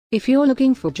If you're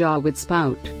looking for Jar with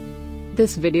Spout,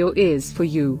 this video is for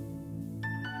you.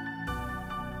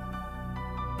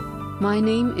 My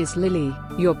name is Lily,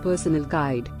 your personal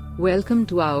guide. Welcome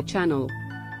to our channel.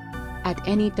 At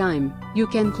any time, you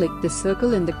can click the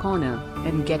circle in the corner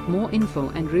and get more info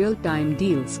and real-time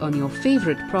deals on your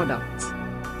favorite products.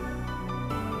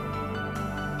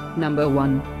 Number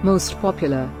 1, Most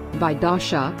Popular, by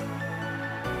DAHSHA.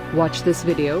 Watch this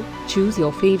video, choose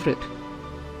your favorite.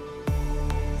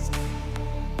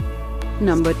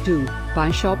 Number 2,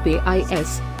 by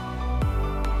Shopais.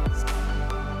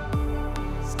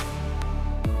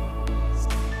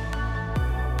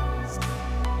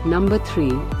 Number 3,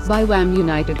 by Wham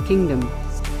United Kingdom.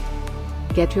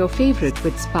 Get your favorite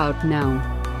with Spout now.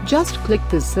 Just click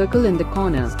this circle in the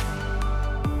corner.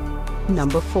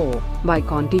 Number 4, by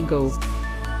Contigo.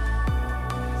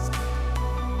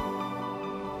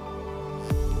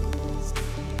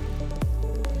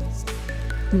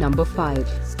 Number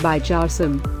 5, by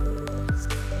Jazam.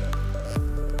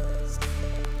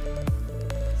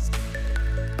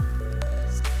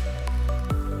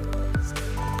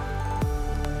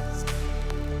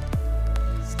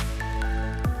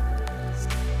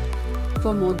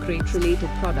 For more great related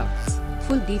products,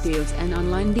 full details and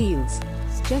online deals,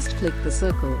 just click the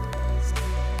circle.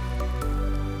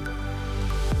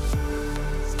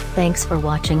 Thanks for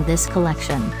watching this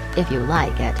collection. If you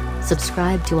like it,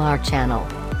 subscribe to our channel.